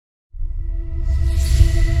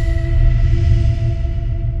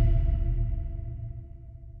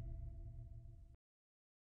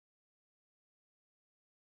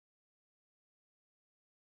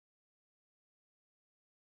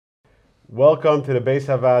Welcome to the Beis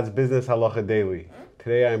Havad's Business Halacha Daily.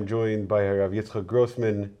 Today I am joined by Rav Yitzchak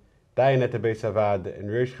Grossman, Dayan at the Beis Havad, and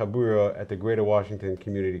Reish Chabura at the Greater Washington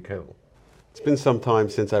Community Kollel. It's been some time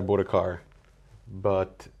since I bought a car,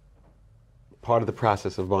 but part of the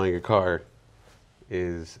process of buying a car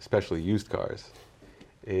is, especially used cars,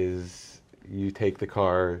 is you take the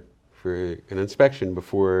car for an inspection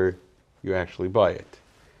before you actually buy it.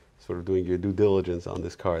 Sort of doing your due diligence on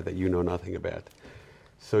this car that you know nothing about.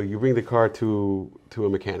 So you bring the car to a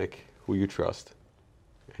mechanic who you trust,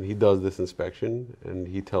 and he does this inspection, and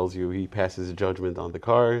he tells you, he passes a judgment on the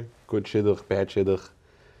car, good shidduch, bad shidduch,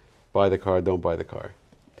 buy the car, don't buy the car.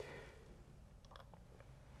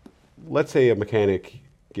 Let's say a mechanic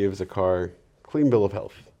gives a car clean bill of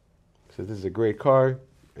health. Says this is a great car,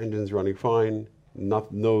 engine's running fine,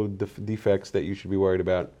 no defects that you should be worried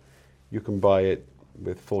about. You can buy it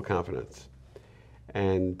with full confidence.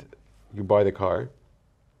 And you buy the car,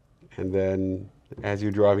 and then as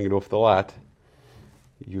you're driving it off the lot,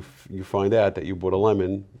 you find out that you bought a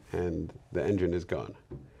lemon and the engine is gone.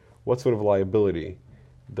 What sort of liability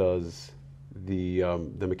does the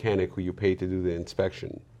mechanic who you pay to do the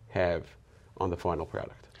inspection have on the final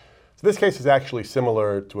product? So this case is actually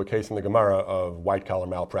similar to a case in the Gemara of white-collar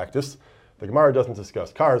malpractice. The Gemara doesn't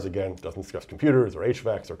discuss cars again, doesn't discuss computers or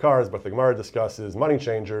HVACs or cars, but the Gemara discusses money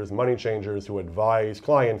changers who advise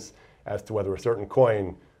clients as to whether a certain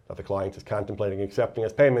coin that the client is contemplating accepting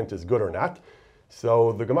as payment is good or not.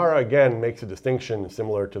 So the Gemara again makes a distinction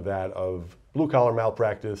similar to that of blue-collar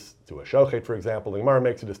malpractice, to a shochet, for example. The Gemara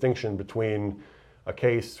makes a distinction between a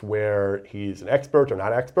case where he's an expert or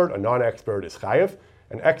not expert. A non-expert is chayev,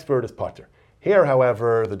 an expert is pater. Here,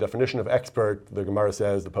 however, the definition of expert, the Gemara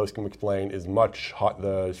says, the poskim explain, is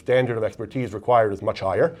the standard of expertise required is much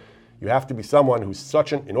higher. You have to be someone who's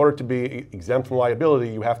in order to be exempt from liability,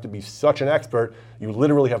 you have to be such an expert, you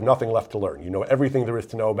literally have nothing left to learn. You know everything there is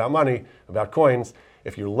to know about money, about coins.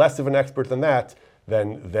 If you're less of an expert than that,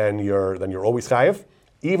 then you're always chayev.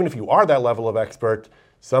 Even if you are that level of expert,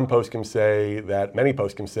 many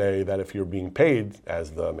poskim say that if you're being paid, as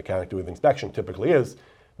the mechanic doing the inspection typically is,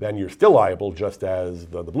 then you're still liable, just as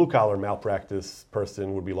the blue-collar malpractice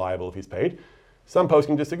person would be liable if he's paid. Some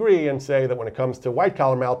poskim disagree and say that when it comes to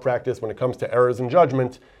white-collar malpractice, when it comes to errors in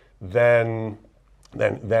judgment, then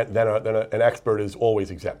an expert is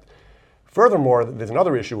always exempt. Furthermore, there's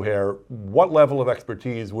another issue here. What level of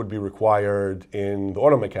expertise would be required in the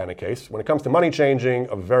auto mechanic case? When it comes to money changing,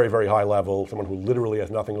 a very, very high level, someone who literally has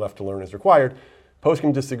nothing left to learn is required.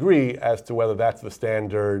 Poskim disagree as to whether that's the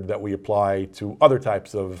standard that we apply to other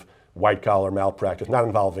types of white-collar malpractice, not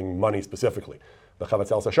involving money specifically. The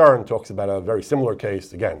Chavetz El Sasharon talks about a very similar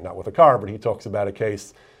case, again, not with a car, but he talks about a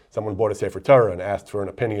case, someone bought a Sefer Torah and asked for an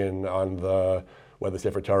opinion on whether the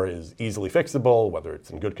Sefer Torah is easily fixable, whether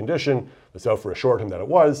it's in good condition. The Sofer assured him that it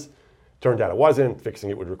was. Turned out it wasn't.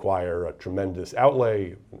 Fixing it would require a tremendous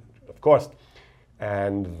outlay of cost.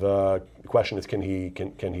 And the question is, can he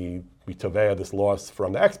be tovea this loss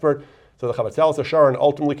from the expert? So the Chavetz El Sasharon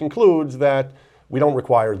ultimately concludes that we don't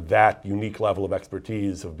require that unique level of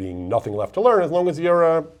expertise of being nothing left to learn. As long as you're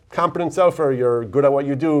a competent sofer, you're good at what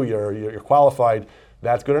you do, you're qualified,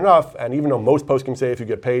 that's good enough. And even though most poskim say if you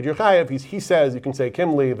get paid, you're chayev, he says, you can say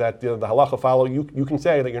kimli, that the halacha follow, you can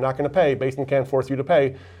say that you're not going to pay. Beis Din can't force you to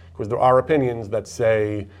pay, because there are opinions that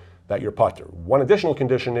say that you're pater. One additional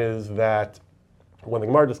condition is that when the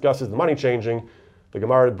Gemara discusses the money changing, the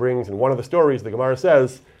Gemara brings, in one of the stories, the Gemara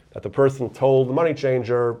says that the person told the money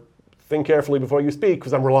changer, think carefully before you speak,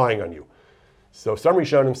 because I'm relying on you. So some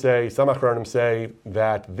Rishonim say, some Achronim say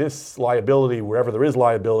that this liability, wherever there is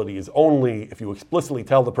liability, is only if you explicitly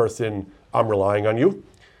tell the person, I'm relying on you.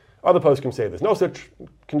 Other poskim say there's no such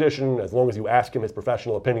condition. As long as you ask him his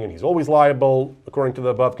professional opinion, he's always liable, according to the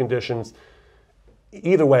above conditions.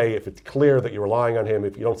 Either way, if it's clear that you're relying on him,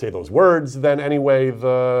 if you don't say those words, then anyway he's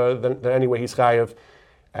chayev.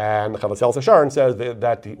 And the Chavetz El Sasharon says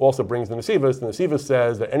that he also brings the Nesivos. The Nesivos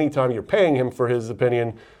says that anytime you're paying him for his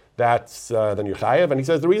opinion, then you're chayev. And he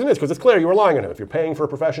says the reason is because it's clear you're relying on him. If you're paying for a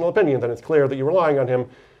professional opinion, then it's clear that you're relying on him.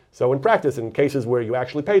 So in practice, in cases where you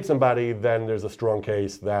actually paid somebody, then there's a strong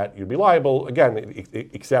case that you'd be liable, again,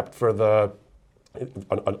 except for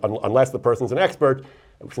unless the person's an expert,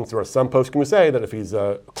 since there are some poskim who say that if he's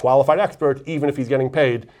a qualified expert, even if he's getting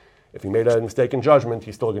paid, if he made a mistake in judgment,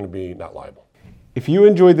 he's still going to be not liable. If you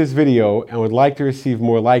enjoyed this video and would like to receive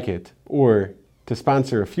more like it, or to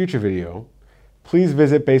sponsor a future video, please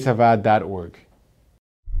visit beishavad.org.